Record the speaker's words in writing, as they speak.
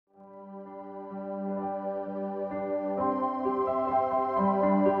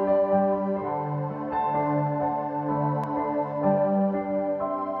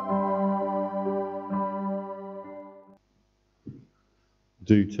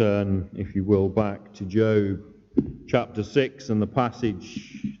Do turn, if you will, back to Job chapter 6 and the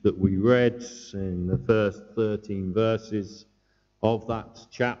passage that we read in the first 13 verses of that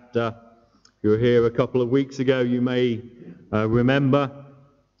chapter. If you were here a couple of weeks ago, you may remember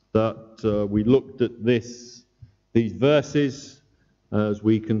that we looked at these verses as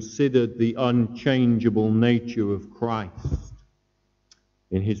we considered the unchangeable nature of Christ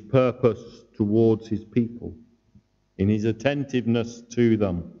in his purpose towards his people, in his attentiveness to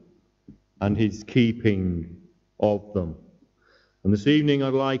them and his keeping of them. And this evening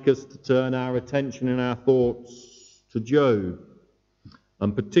I'd like us to turn our attention and our thoughts to Job,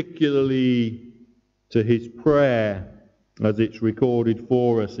 and particularly to his prayer as it's recorded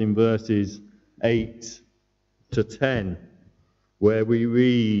for us in verses 8 to 10, where we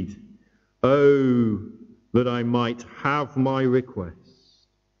read, "Oh, that I might have my request,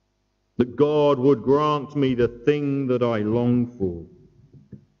 that God would grant me the thing that I long for,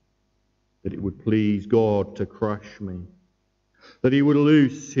 that it would please God to crush me, that he would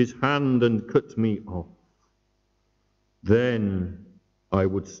loose his hand and cut me off. Then I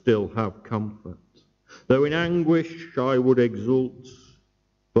would still have comfort. Though in anguish I would exult,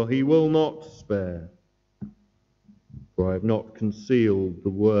 for he will not spare. For I have not concealed the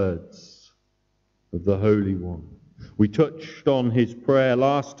words of the Holy One." We touched on his prayer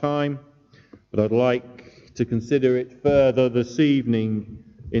last time, but I'd like to consider it further this evening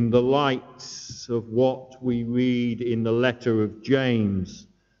in the light of what we read in the letter of James,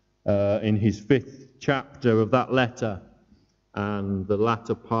 in his 5th chapter of that letter, and the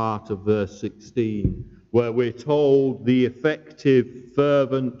latter part of verse 16, where we're told the effective,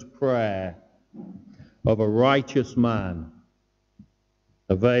 fervent prayer of a righteous man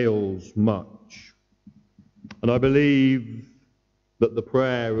avails much. And I believe that the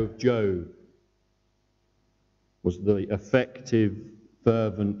prayer of Job was the effective,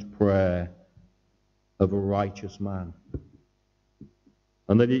 fervent prayer of a righteous man,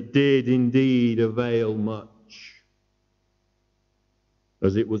 and that it did indeed avail much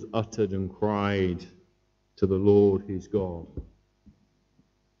as it was uttered and cried to the Lord his God.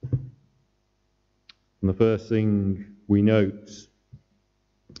 And the first thing we note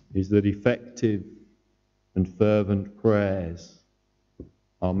is that effective and fervent prayers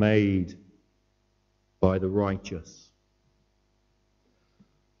are made by the righteous.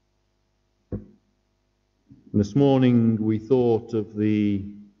 And this morning we thought of the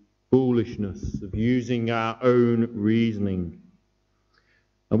foolishness of using our own reasoning.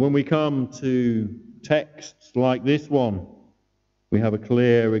 And when we come to texts like this one, we have a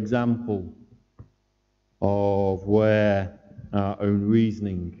clear example of where our own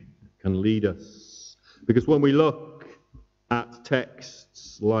reasoning can lead us. Because when we look at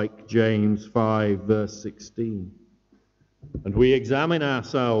texts like James 5 verse 16, and we examine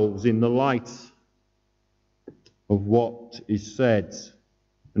ourselves in the light of what is said,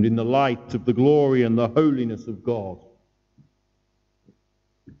 and in the light of the glory and the holiness of God,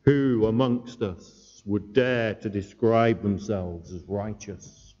 who amongst us would dare to describe themselves as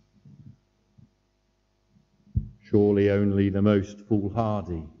righteous? Surely only the most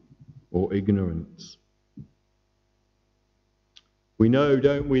foolhardy or ignorant. We know,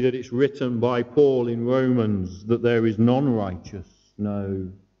 don't we, that it's written by Paul in Romans that there is none righteous,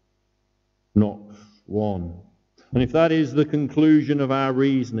 no, not one. And if that is the conclusion of our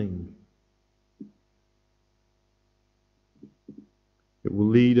reasoning, it will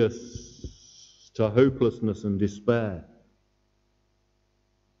lead us to hopelessness and despair.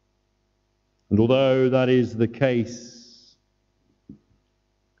 And although that is the case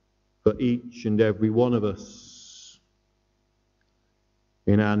for each and every one of us,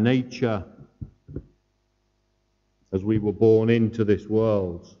 in our nature, as we were born into this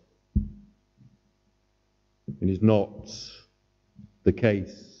world, it is not the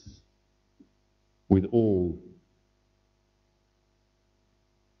case with all.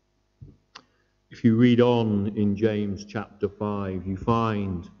 If you read on in James chapter 5, you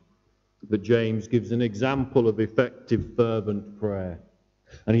find that James gives an example of effective, fervent prayer.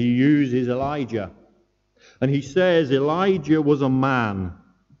 And he uses Elijah. And he says Elijah was a man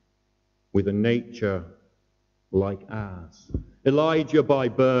with a nature like ours. Elijah by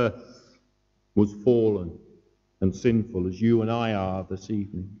birth was fallen and sinful, as you and I are this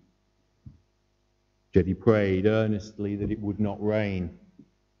evening. Yet he prayed earnestly that it would not rain.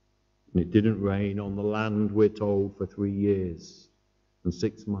 And it didn't rain on the land, we're told, for 3 years and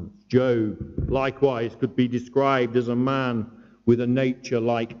 6 months. Job, likewise, could be described as a man with a nature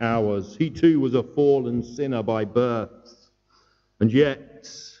like ours. He too was a fallen sinner by birth. And yet,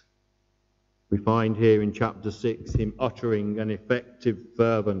 We find here in chapter 6 him uttering an effective,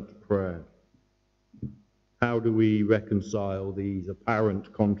 fervent prayer. How do we reconcile these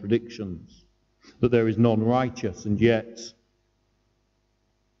apparent contradictions? That there is none righteous, and yet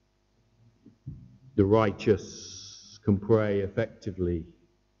the righteous can pray effectively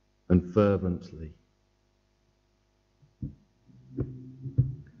and fervently.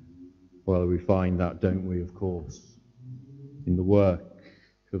 Well, we find that, don't we, of course, in the work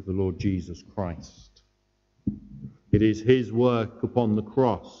of the Lord Jesus Christ. It is his work upon the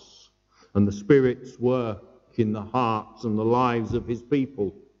cross and the Spirit's work in the hearts and the lives of his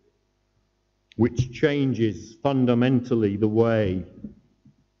people which changes fundamentally the way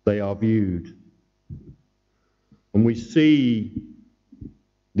they are viewed. And we see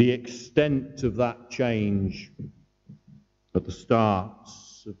the extent of that change at the start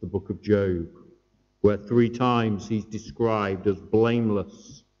of the book of Job, where 3 times he's described as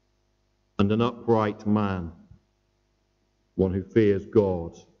blameless and an upright man, one who fears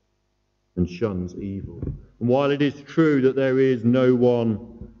God and shuns evil. And while it is true that there is no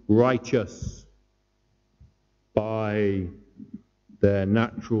one righteous by their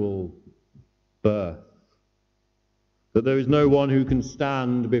natural birth, that there is no one who can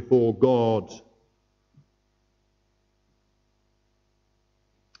stand before God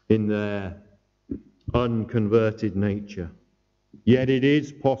in their unconverted nature, yet it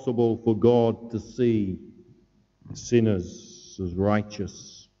is possible for God to see sinners as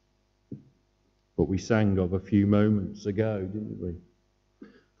righteous. What we sang of a few moments ago, didn't we?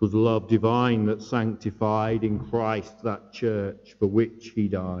 It was love divine that sanctified in Christ that church for which he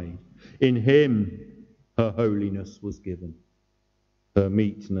died. In him her holiness was given, her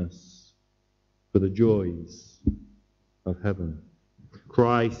meetness for the joys of heaven.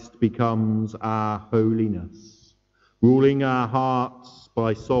 Christ becomes our holiness, ruling our hearts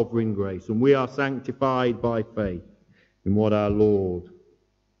by sovereign grace, and we are sanctified by faith in what our Lord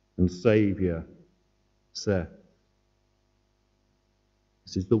and Saviour said.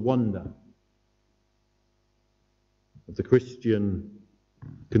 This is the wonder of the Christian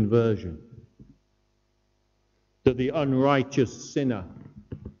conversion, that the unrighteous sinner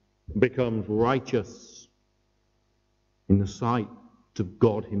becomes righteous in the sight of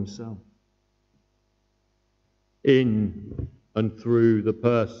God himself, in and through the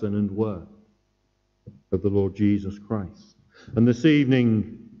person and work of the Lord Jesus Christ. And this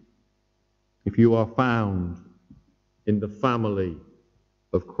evening, if you are found in the family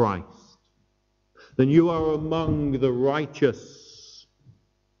of Christ, then you are among the righteous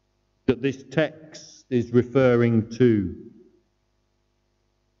that this text is referring to.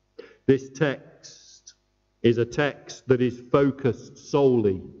 This text is a text that is focused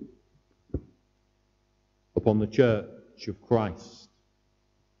solely upon the church of Christ.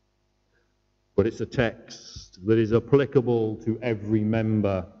 But it's a text that is applicable to every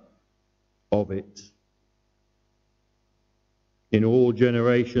member of it, in all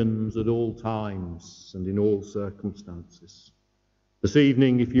generations, at all times, and in all circumstances. This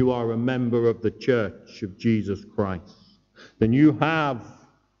evening, if you are a member of the Church of Jesus Christ, then you have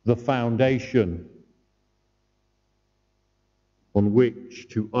the foundation on which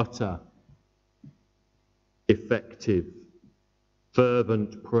to utter effective,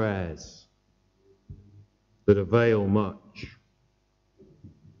 fervent prayers that avail much.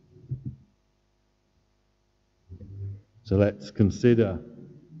 So let's consider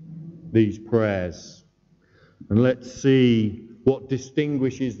these prayers and let's see what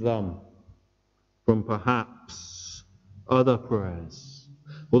distinguishes them from perhaps other prayers.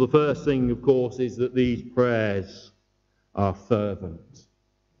 Well, the first thing, of course, is that these prayers are fervent.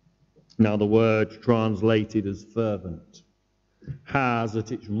 Now, the word translated as fervent has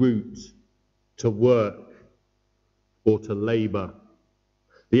at its root to work or to labour.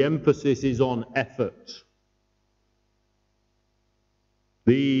 The emphasis is on effort.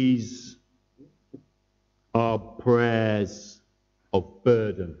 These are prayers of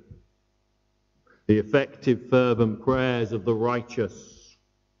burden. The effective, fervent prayers of the righteous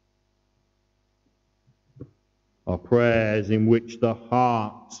are prayers in which the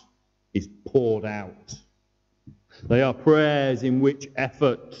heart is poured out. They are prayers in which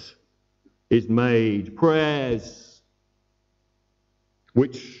effort is made. Prayers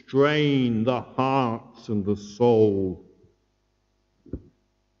which strain the heart and the soul.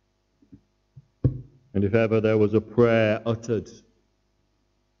 And if ever there was a prayer uttered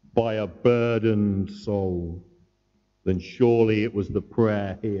by a burdened soul, then surely it was the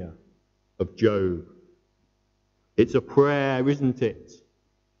prayer here of Job. It's a prayer, isn't it,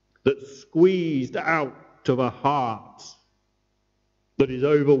 that's squeezed out of a heart that is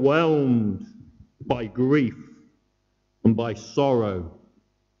overwhelmed by grief and by sorrow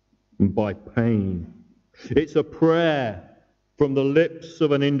and by pain. It's a prayer from the lips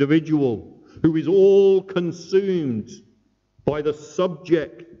of an individual who is all consumed by the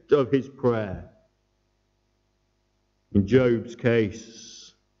subject of his prayer. In Job's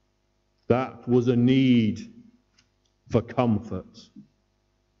case, that was a need for comfort.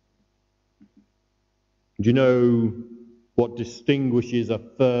 Do you know what distinguishes a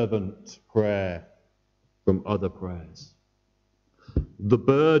fervent prayer from other prayers? The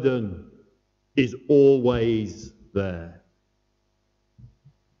burden is always there.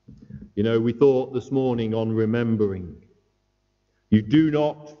 You know, we thought this morning on remembering. You do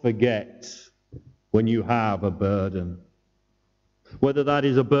not forget when you have a burden. Whether that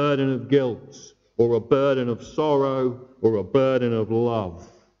is a burden of guilt, or a burden of sorrow, or a burden of love.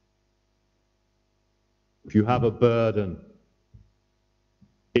 If you have a burden,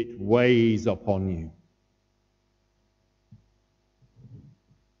 it weighs upon you.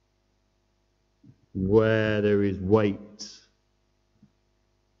 Where there is weight,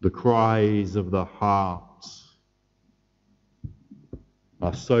 the cries of the heart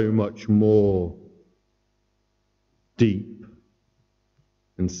are so much more deep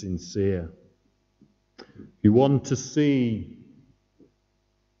and sincere. If you want to see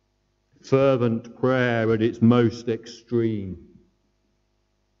fervent prayer at its most extreme,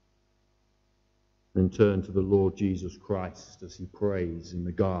 then turn to the Lord Jesus Christ as he prays in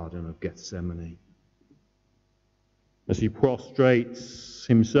the Garden of Gethsemane. As he prostrates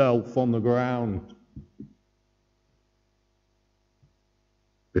himself on the ground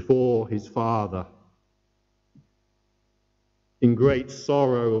before his Father in great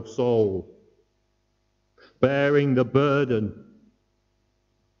sorrow of soul, bearing the burden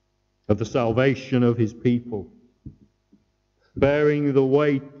of the salvation of his people, bearing the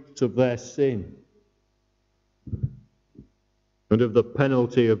weight of their sin and of the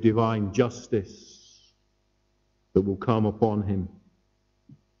penalty of divine justice that will come upon him.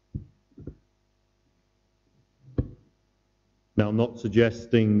 Now, I'm not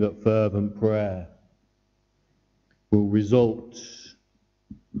suggesting that fervent prayer will result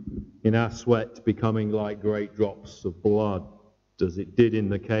in our sweat becoming like great drops of blood, as it did in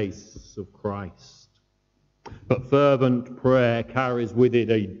the case of Christ. But fervent prayer carries with it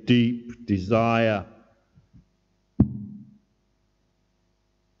a deep desire.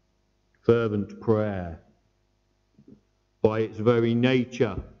 Fervent prayer, by its very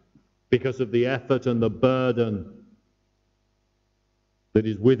nature, because of the effort and the burden that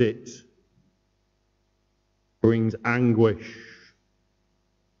is with it, brings anguish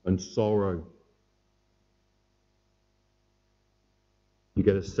and sorrow. You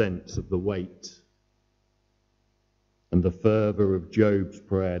get a sense of the weight and the fervour of Job's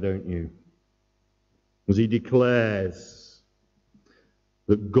prayer, don't you? As he declares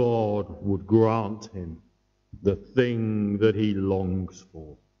that God would grant him the thing that he longs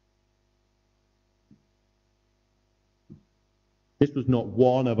for. This was not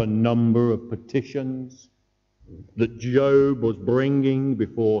one of a number of petitions that Job was bringing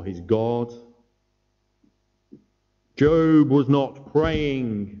before his God. Job was not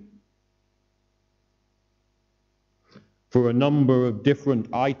praying for a number of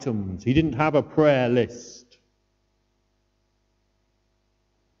different items. He didn't have a prayer list.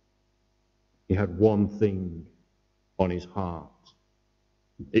 He had one thing on his heart.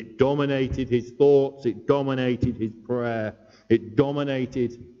 It dominated his thoughts, it dominated his prayer, it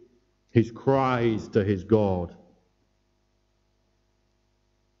dominated his cries to his God.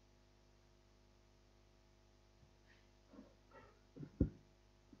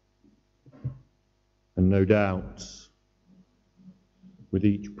 And no doubt, with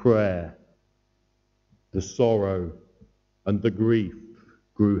each prayer, the sorrow and the grief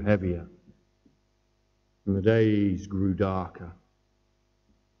grew heavier, and the days grew darker.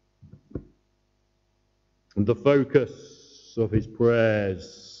 And the focus of his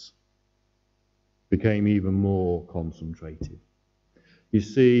prayers became even more concentrated. You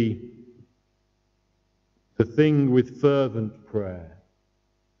see, the thing with fervent prayer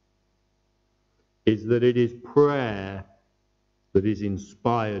is that it is prayer that is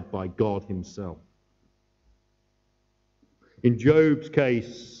inspired by God himself. In Job's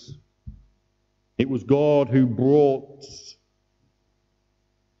case, it was God who brought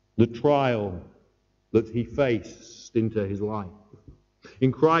the trial that he faced into his life.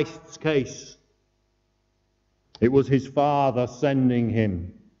 In Christ's case, it was his Father sending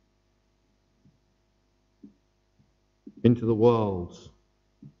him into the world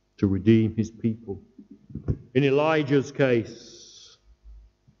to redeem his people. In Elijah's case,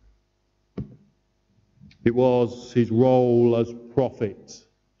 It was his role as prophet,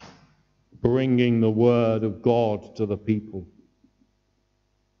 bringing the word of God to the people.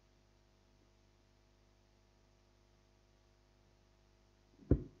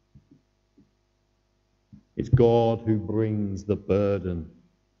 It's God who brings the burden.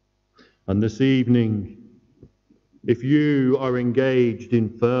 And this evening, if you are engaged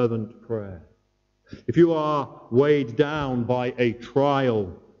in fervent prayer, if you are weighed down by a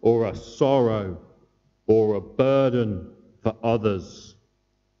trial or a sorrow or a burden for others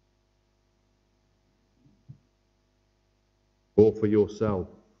or for yourself,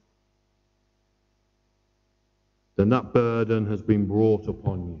 then that burden has been brought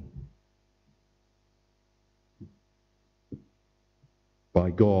upon you by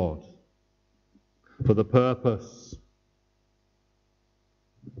God for the purpose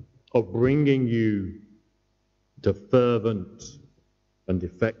of bringing you to fervent and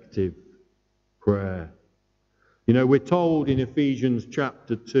effective prayer. You know, we're told in Ephesians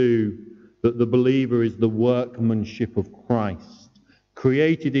chapter 2 that the believer is the workmanship of Christ,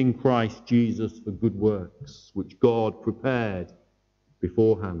 created in Christ Jesus for good works, which God prepared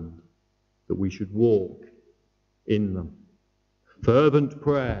beforehand that we should walk in them. Fervent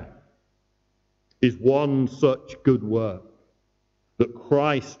prayer is one such good work that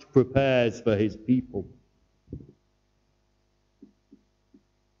Christ prepares for his people,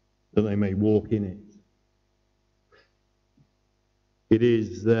 that they may walk in it. It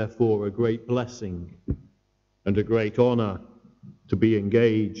is therefore a great blessing and a great honour to be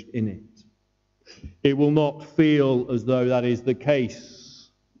engaged in it. It will not feel as though that is the case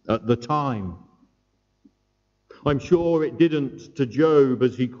at the time. I'm sure it didn't to Job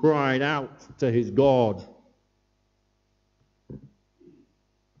as he cried out to his God.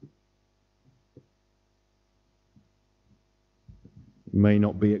 It may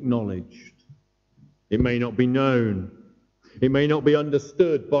not be acknowledged. It may not be known. It may not be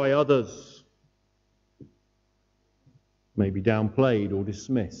understood by others. It may be downplayed or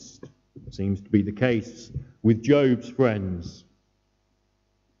dismissed. It seems to be the case with Job's friends.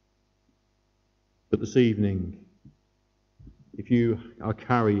 But this evening, if you are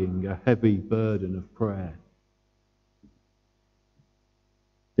carrying a heavy burden of prayer,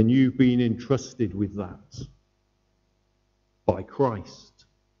 then you've been entrusted with that by Christ.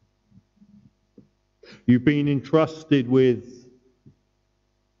 You've been entrusted with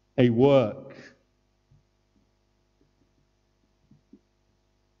a work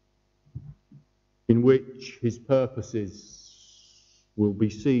in which his purposes will be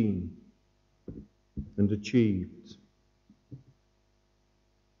seen and achieved.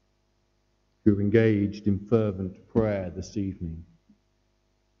 You're engaged in fervent prayer this evening.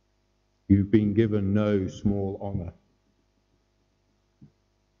 You've been given no small honour.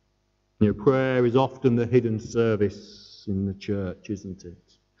 You know, prayer is often the hidden service in the church, isn't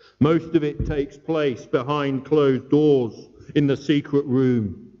it? Most of it takes place behind closed doors, in the secret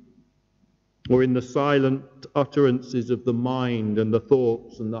room, or in the silent utterances of the mind and the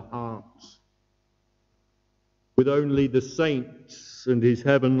thoughts and the hearts, with only the saints and his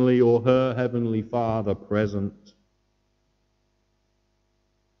heavenly or her heavenly Father present.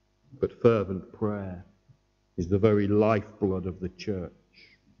 But fervent prayer is the very lifeblood of the church.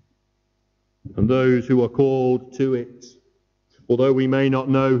 And those who are called to it, although we may not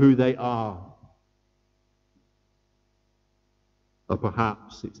know who they are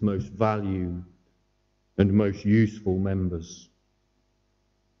perhaps its most valued and most useful members.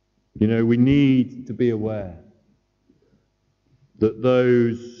 You know, we need to be aware that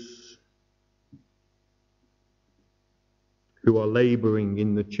those who are labouring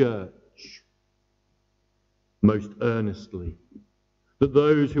in the church most earnestly, that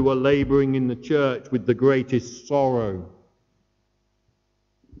those who are labouring in the church with the greatest sorrow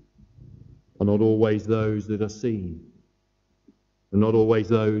are not always those that are seen, and not always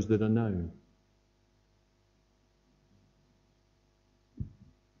those that are known.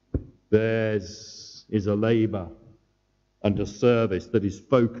 Theirs is a labour and a service that is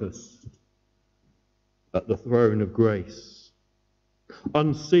focused at the throne of grace,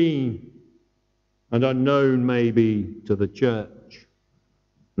 unseen and unknown maybe to the church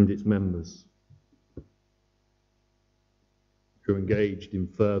and its members, who are engaged in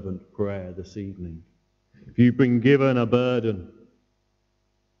fervent prayer this evening. If you've been given a burden,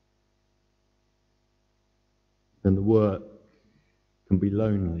 then the work can be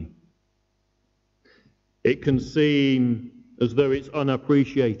lonely. It can seem as though it's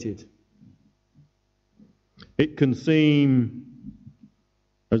unappreciated. It can seem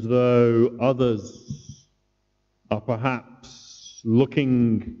as though others are perhaps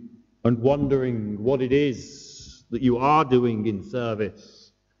looking and wondering what it is that you are doing in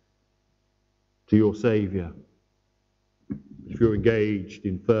service to your Saviour, if you're engaged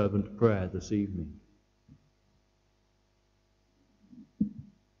in fervent prayer this evening.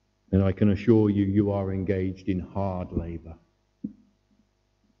 And I can assure you, you are engaged in hard labour.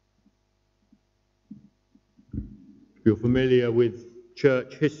 If you're familiar with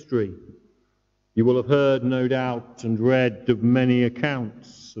church history, you will have heard, no doubt, and read of many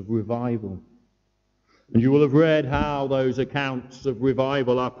accounts of revival. And you will have read how those accounts of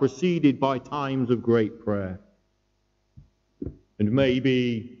revival are preceded by times of great prayer. And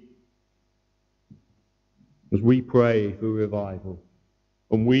maybe as we pray for revival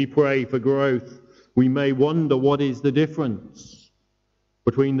and we pray for growth, we may wonder what is the difference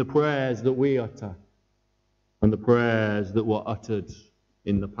between the prayers that we utter and the prayers that were uttered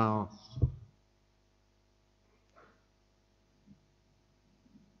in the past.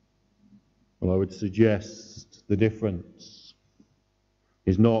 Well, I would suggest the difference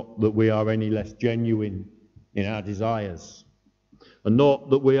is not that we are any less genuine in our desires, and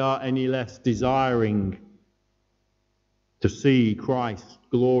not that we are any less desiring to see Christ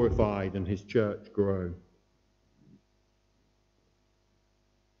glorified and his church grow.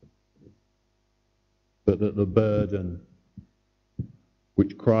 But that the burden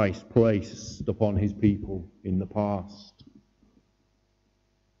which Christ placed upon his people in the past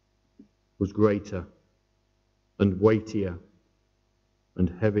was greater and weightier and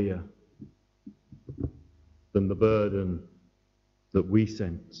heavier than the burden that we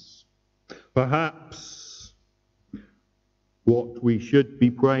sense. Perhaps what we should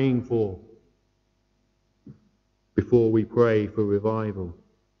be praying for before we pray for revival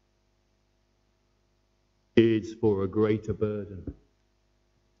is for a greater burden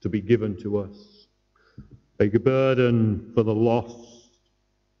to be given to us. A burden for the lost.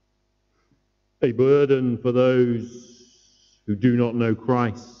 A burden for those who do not know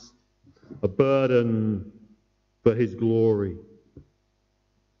Christ. A burden for his glory.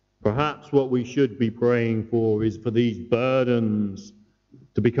 Perhaps what we should be praying for is for these burdens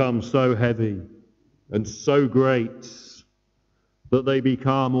to become so heavy and so great that they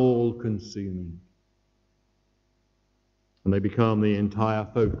become all-consuming. And they become the entire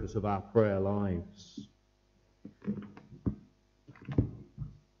focus of our prayer lives.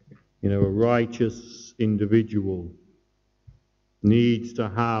 You know, a righteous individual needs to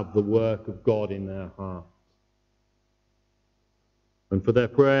have the work of God in their heart. And for their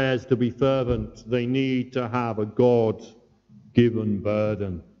prayers to be fervent, they need to have a God-given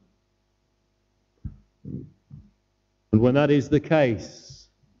burden. And when that is the case,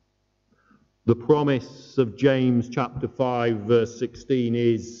 the promise of James chapter 5 verse 16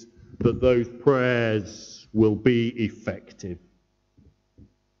 is that those prayers will be effective.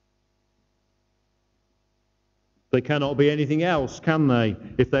 They cannot be anything else, can they,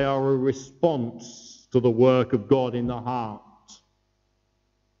 if they are a response to the work of God in the heart.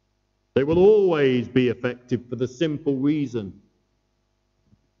 They will always be effective for the simple reason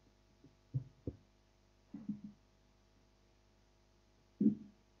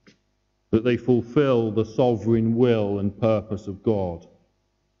that they fulfill the sovereign will and purpose of God,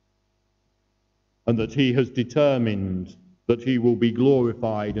 and that he has determined that he will be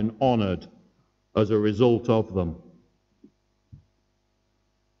glorified and honoured as a result of them.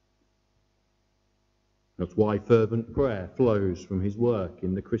 That's why fervent prayer flows from his work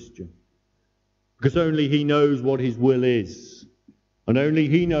in the Christian. Because only he knows what his will is, and only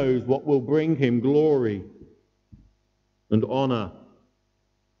he knows what will bring him glory and honour.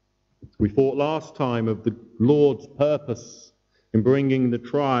 We thought last time of the Lord's purpose in bringing the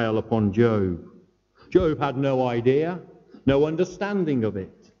trial upon Job. Job had no idea, no understanding of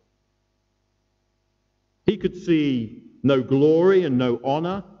it. He could see no glory and no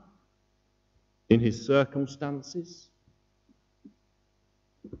honour in his circumstances.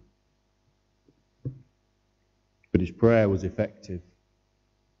 But his prayer was effective.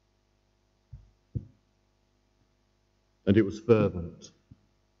 And it was fervent.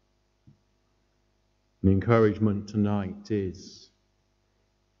 The encouragement tonight is,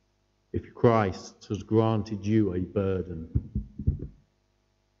 if Christ has granted you a burden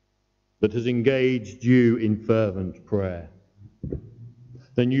that has engaged you in fervent prayer,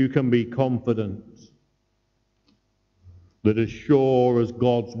 then you can be confident that as sure as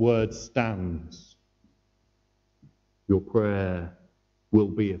God's word stands, your prayer will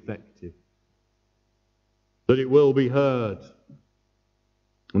be effective, that it will be heard,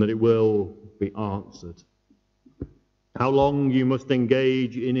 and that it will be answered. How long you must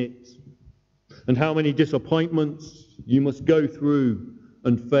engage in it, and how many disappointments you must go through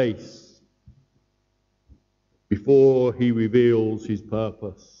and face before he reveals his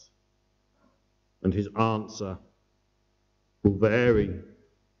purpose, and his answer will vary.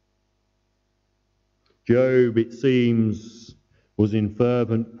 Job, it seems, was in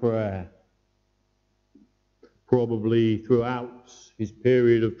fervent prayer, probably throughout his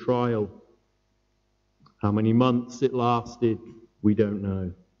period of trial. How many months it lasted, we don't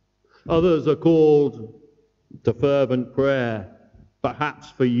know. Others are called to fervent prayer, perhaps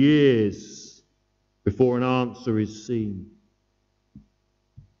for years before an answer is seen.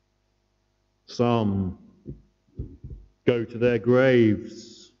 Some go to their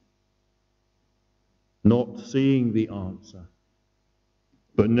graves not seeing the answer,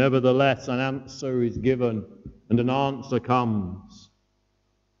 but nevertheless an answer is given and an answer comes,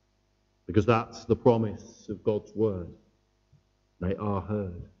 because that's the promise of God's word. They are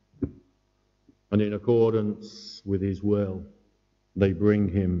heard, and in accordance with his will, they bring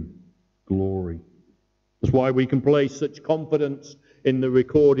him glory. That's why we can place such confidence in the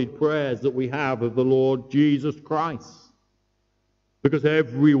recorded prayers that we have of the Lord Jesus Christ, because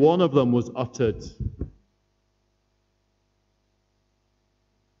every one of them was uttered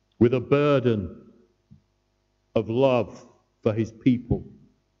with a burden of love for his people,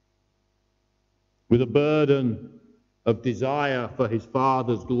 with a burden of desire for his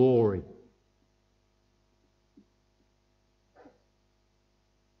Father's glory.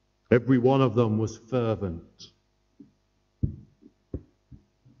 Every one of them was fervent.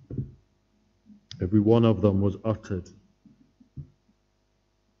 Every one of them was uttered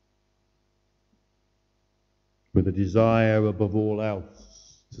with a desire above all else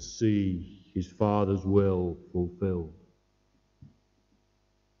to see his Father's will fulfilled.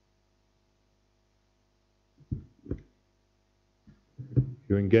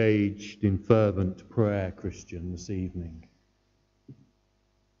 You're engaged in fervent prayer, Christian, this evening.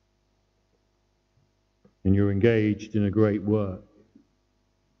 And you're engaged in a great work.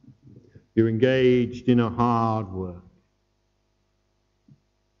 You're engaged in a hard work.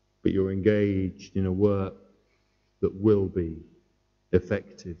 But you're engaged in a work that will be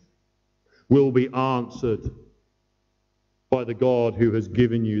effective, will be answered by the God who has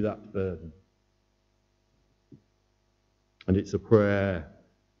given you that burden. And it's a prayer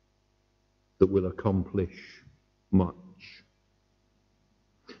that will accomplish much.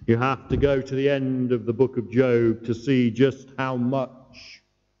 You have to go to the end of the book of Job to see just how much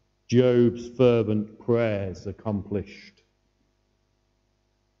Job's fervent prayers accomplished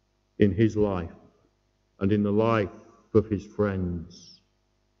in his life and in the life of his friends.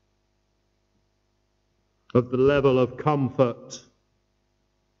 Of the level of comfort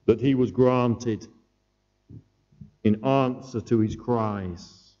that he was granted in answer to his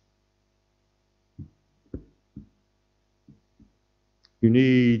cries. You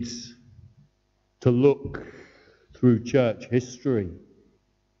need to look through church history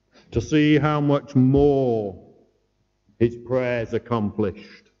to see how much more his prayers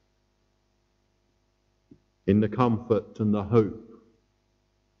accomplished in the comfort and the hope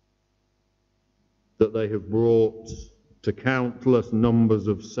that they have brought to countless numbers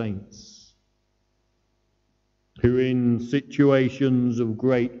of saints who in situations of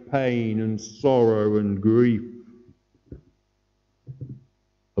great pain and sorrow and grief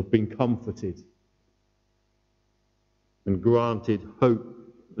have been comforted and granted hope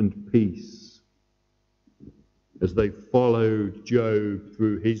and peace as they followed Job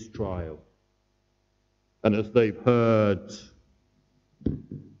through his trial and as they've heard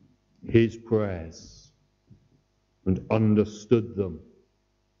his prayers and understood them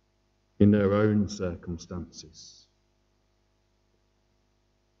in their own circumstances.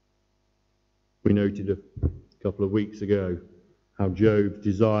 We noted a couple of weeks ago how Job's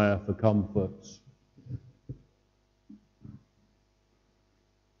desire for comfort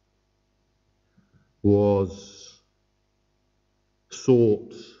was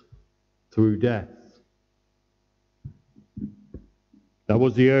sought through death. That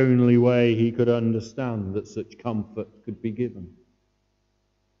was the only way he could understand that such comfort could be given.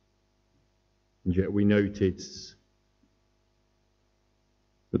 And yet we noted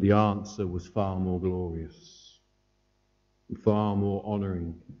that the answer was far more glorious, far more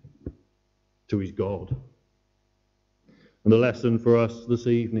honouring to his God. And the lesson for us this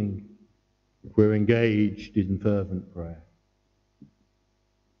evening, if we're engaged in fervent prayer,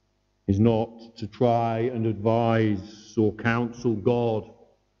 is not to try and advise or counsel God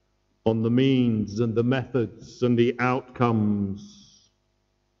on the means and the methods and the outcomes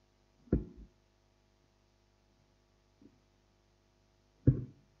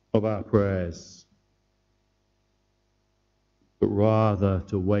of our prayers, but rather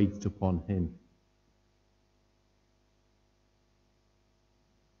to wait upon him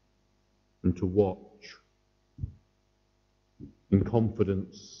and to watch in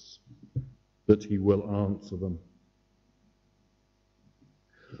confidence that he will answer them.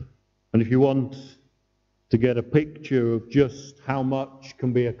 And if you want to get a picture of just how much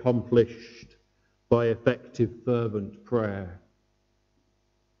can be accomplished by effective, fervent prayer,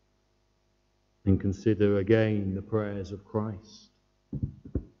 and consider again the prayers of Christ.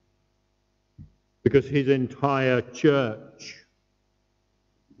 Because his entire church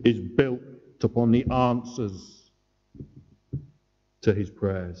is built upon the answers to his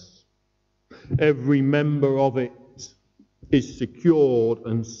prayers. Every member of it is secured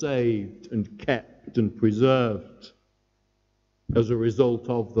and saved and kept and preserved as a result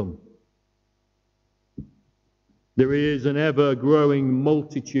of them. There is an ever-growing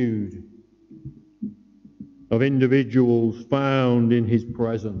multitude of individuals found in his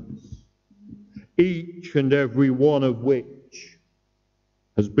presence, each and every one of which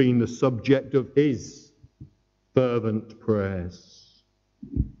has been the subject of his fervent prayers.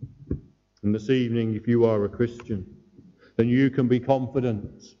 And this evening, if you are a Christian, then you can be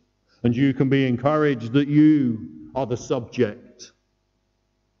confident and you can be encouraged that you are the subject,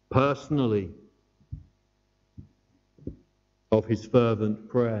 personally, of his fervent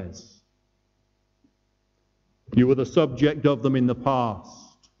prayers. You were the subject of them in the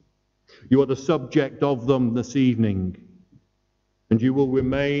past. You are the subject of them this evening. And you will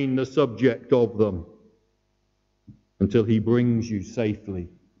remain the subject of them until he brings you safely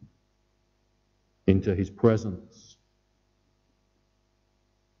into his presence.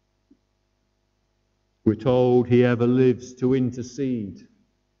 We're told he ever lives to intercede.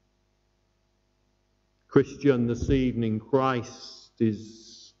 Christian, this evening, Christ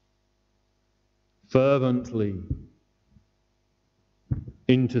is fervently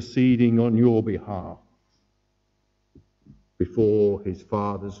interceding on your behalf before his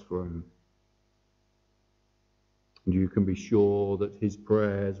Father's throne. And you can be sure that his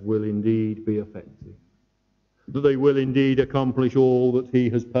prayers will indeed be effective, that they will indeed accomplish all that he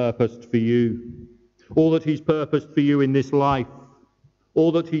has purposed for you, all that he's purposed for you in this life,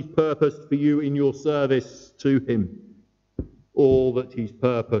 all that he's purposed for you in your service to him, all that he's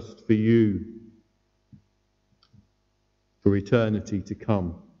purposed for you for eternity to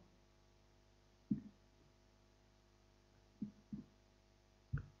come.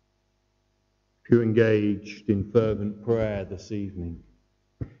 If you're engaged in fervent prayer this evening,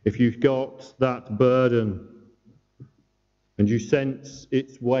 if you've got that burden and you sense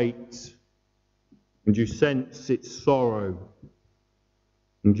its weight and you sense its sorrow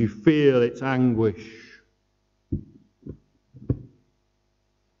and you feel its anguish,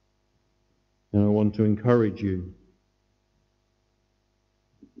 and I want to encourage you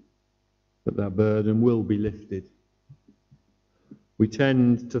that burden will be lifted. We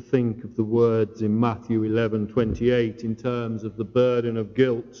tend to think of the words in Matthew 11:28 in terms of the burden of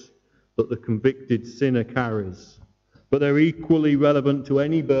guilt that the convicted sinner carries, but they're equally relevant to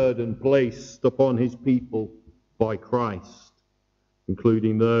any burden placed upon his people by Christ,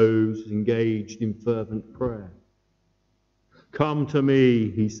 including those engaged in fervent prayer. Come to me,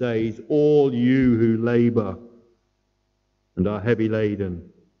 he says, all you who labour and are heavy laden,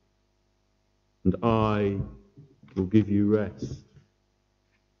 and I will give you rest.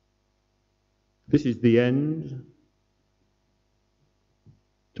 This is the end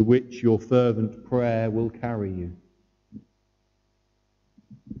to which your fervent prayer will carry you.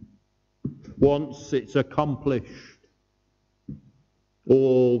 Once it's accomplished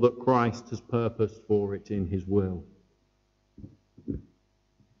all that Christ has purposed for it in his will,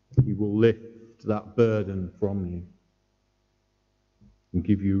 he will lift that burden from you and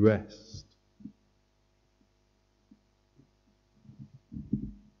give you rest.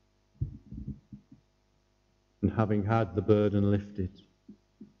 And having had the burden lifted,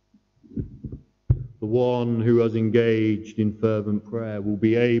 the one who has engaged in fervent prayer will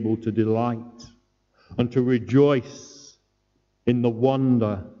be able to delight and to rejoice in the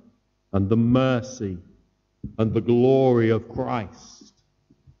wonder and the mercy and the glory of Christ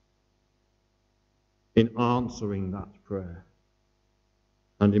in answering that prayer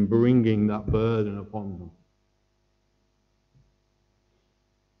and in bringing that burden upon them.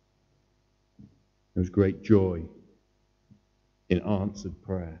 There is great joy in answered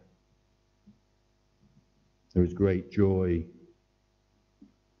prayer. There is great joy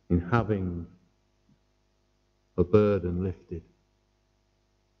in having a burden lifted.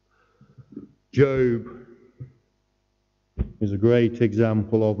 Job is a great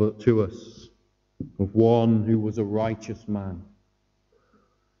example of it to us, of one who was a righteous man,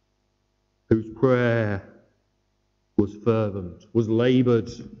 whose prayer was fervent, was laboured,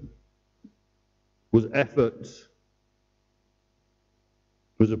 was effort,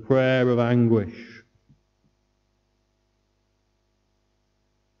 was a prayer of anguish,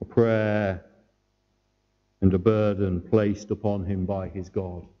 a prayer and a burden placed upon him by his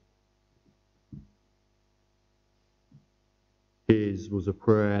God. His was a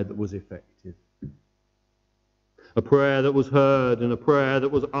prayer that was effective, a prayer that was heard, and a prayer that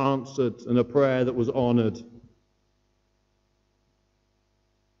was answered, and a prayer that was honoured.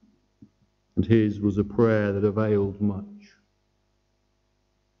 And his was a prayer that availed much.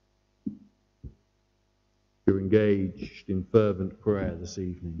 You're engaged in fervent prayer this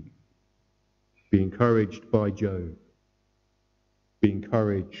evening. Be encouraged by Job. Be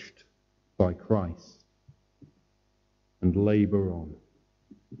encouraged by Christ. And labour on.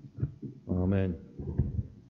 Amen.